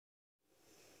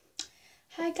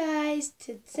Hi guys,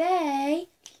 today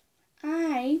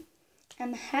I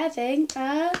am having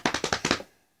a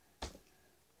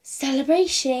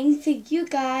celebration for you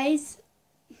guys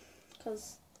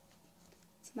because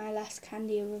it's my last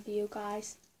candy review,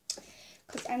 guys,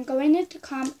 because I'm going into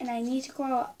camp and I need to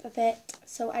grow up a bit,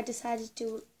 so I decided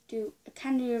to do a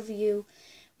candy review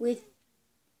with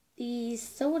these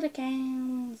soda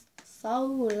cans. So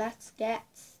let's get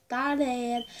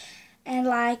started. And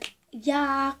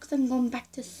yeah, because I'm going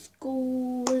back to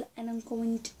school and I'm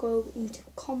going to go into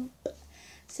comp.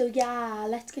 So yeah,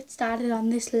 let's get started on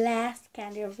this last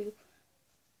candy review.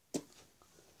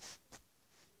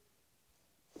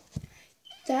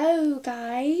 So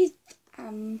guys,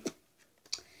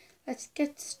 let's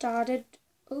get started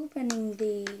opening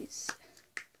these.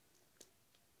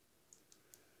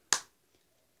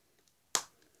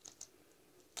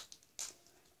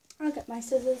 I'll get my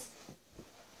scissors.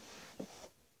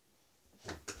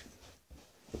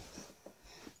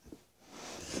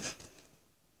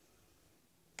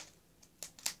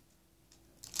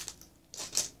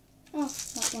 Oh,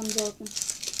 that one's open.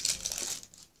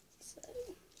 So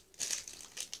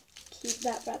keep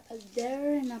that wrapper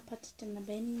there and I'll put it in the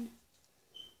bin.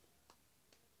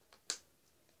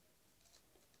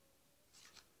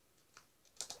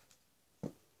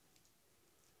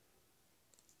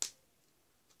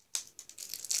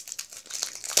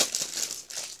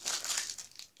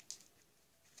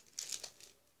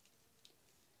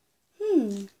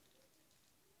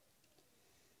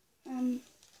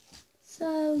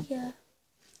 So yeah.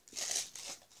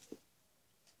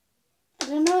 I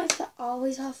don't know if they're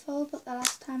always half full, but the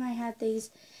last time I had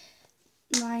these,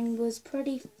 mine was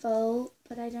pretty full,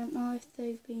 but I don't know if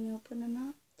they've been open or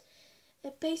not.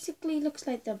 It basically looks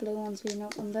like the blue one's been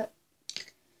open, but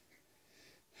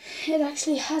it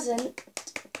actually hasn't.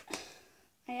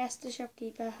 I asked the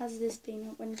shopkeeper, has this been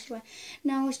open? She went,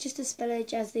 no, it's just a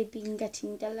spillage as they've been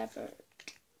getting delivered,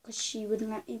 because she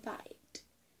wouldn't let me buy it.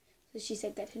 So she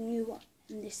said, get a new one.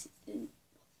 And this is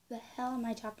the hell am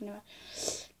I talking about?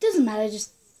 Doesn't matter,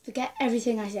 just forget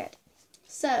everything I said.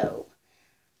 So,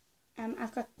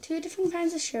 I've got two different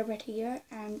kinds of sherbet here,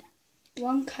 and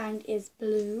one kind is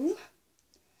blue,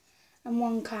 and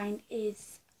one kind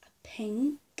is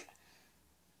pink.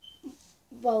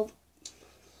 Well,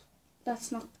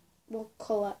 that's not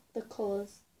what the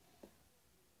colours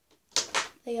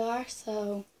they are,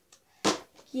 so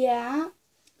yeah.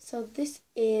 So this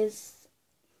is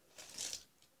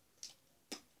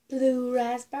blue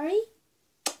raspberry,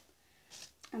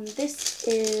 and this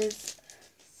is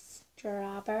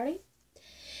strawberry.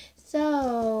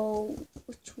 So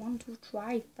which one to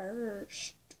try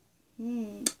first?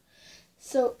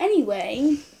 So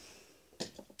anyway,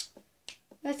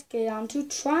 let's get on to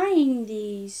trying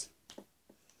these.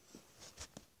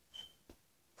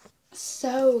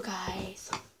 So guys,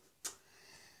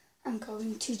 I'm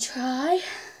going to try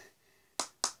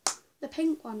the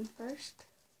pink one first.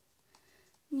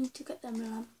 Need to get them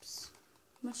lumps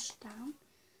mushed down,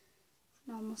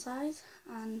 normal size,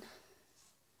 and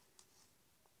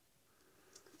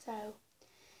so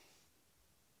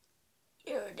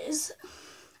here it is.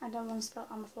 I don't want to spill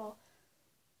it on the floor.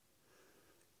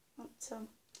 So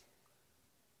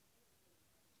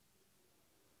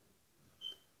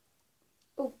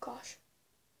oh gosh,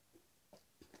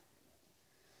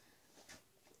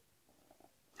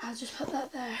 I'll just put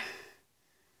that there.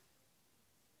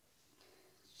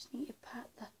 Just need to pat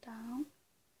that down.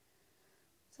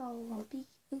 It's all lumpy.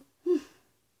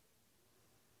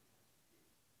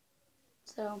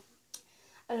 So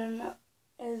I don't know,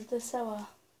 is this sour?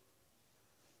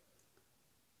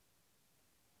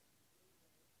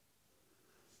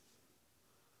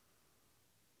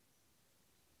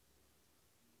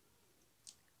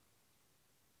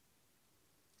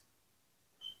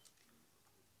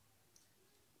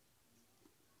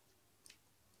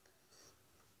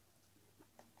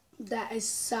 That is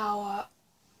sour.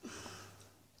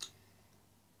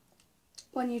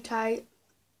 When you tie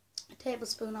a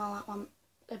tablespoon all at one,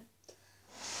 a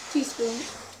teaspoon,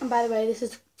 and by the way, this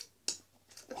is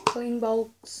clean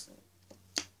box.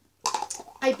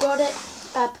 I brought it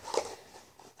up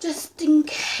just in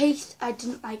case I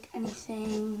didn't like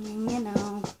anything, you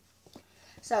know.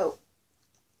 So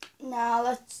now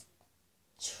let's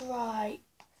try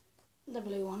the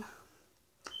blue one.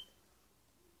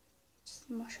 Just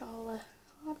mush all the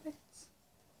hard bits.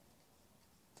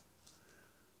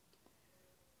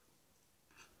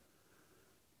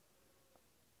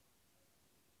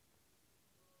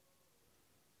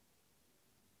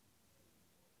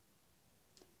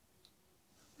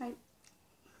 Right.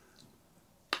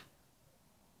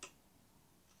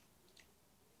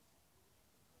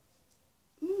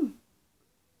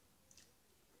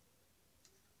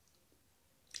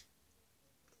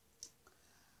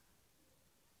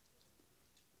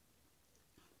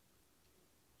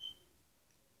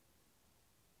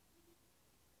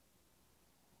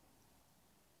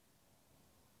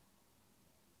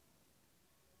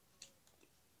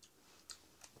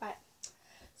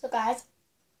 So guys,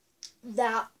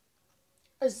 that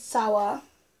is sour.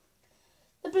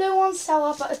 The blue one's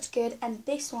sour, but it's good. And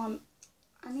this one,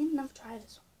 I need to never try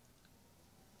this one.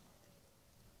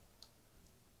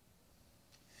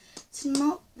 It's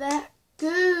not that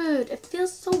good. It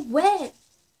feels so wet.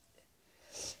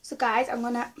 So guys, I'm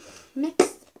gonna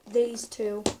mix these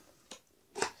two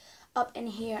up in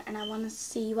here, and I want to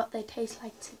see what they taste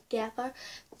like together.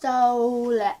 So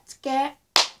let's get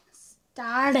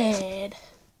started.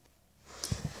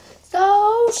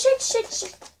 So shake, shake,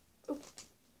 shake. Ooh.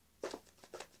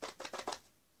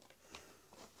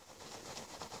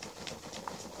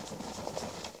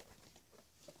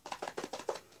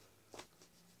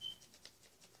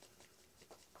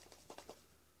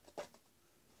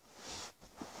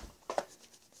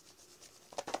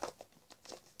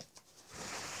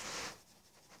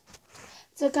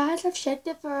 So guys, I've shaked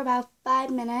it for about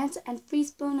 5 minutes, and 3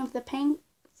 spoons of the pink,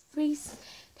 3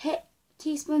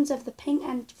 teaspoons of the pink,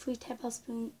 and 3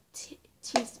 teaspoons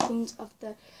of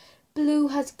the blue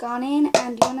has gone in.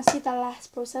 And you want to see the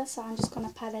last process, so I'm just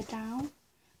gonna pat it down.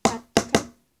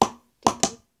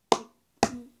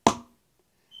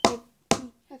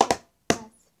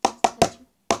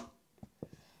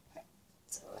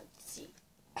 So let's see.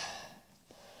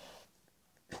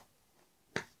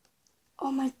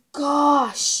 Oh my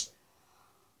gosh.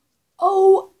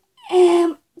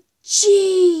 OMG.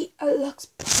 It looks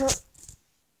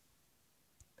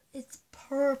it's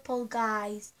purple,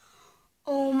 guys.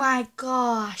 Oh my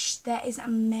gosh. That is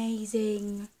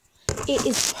amazing. It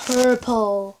is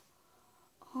purple.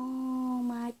 Oh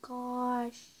my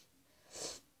gosh.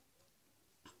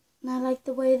 And I like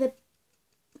the way the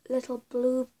little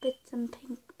blue bits and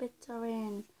pink bits are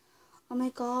in. Oh my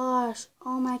gosh.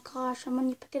 Oh my gosh. And when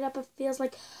you pick it up, it feels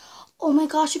like, oh my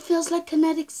gosh, it feels like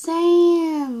kinetic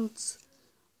sand.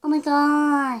 Oh my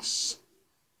gosh.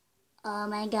 Oh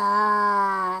my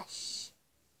gosh.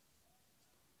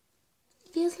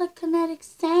 It feels like kinetic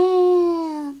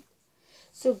sand.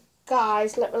 So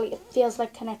guys, literally, it feels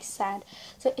like kinetic sand.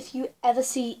 So if you ever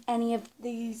see any of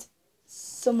these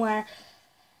somewhere,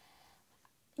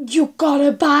 you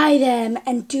gotta buy them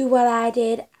and do what I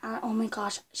did. Oh my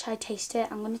gosh, should I taste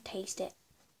it? I'm gonna taste it.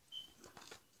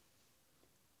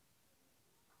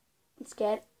 I'm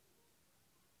scared.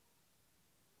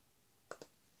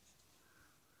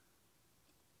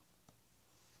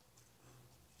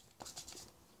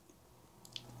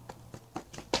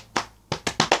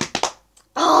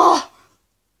 Oh!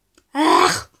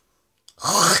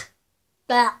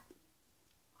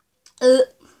 Ugh!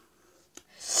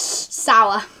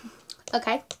 Sour.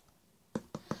 Okay.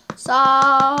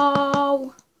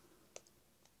 So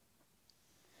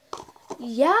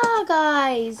yeah,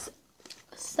 guys.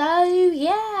 So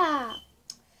yeah.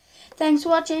 Thanks for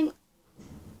watching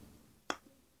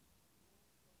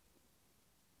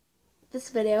this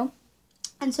video.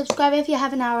 And subscribe if you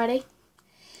haven't already.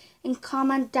 And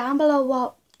comment down below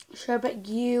what sherbet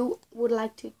you would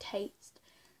like to taste.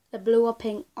 The blue or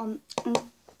pink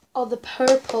or the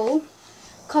purple.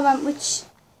 Comment which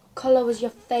colour was your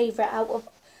favourite out of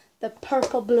the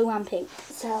purple, blue and pink.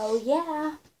 So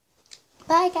yeah.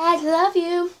 Bye guys, love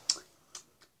you.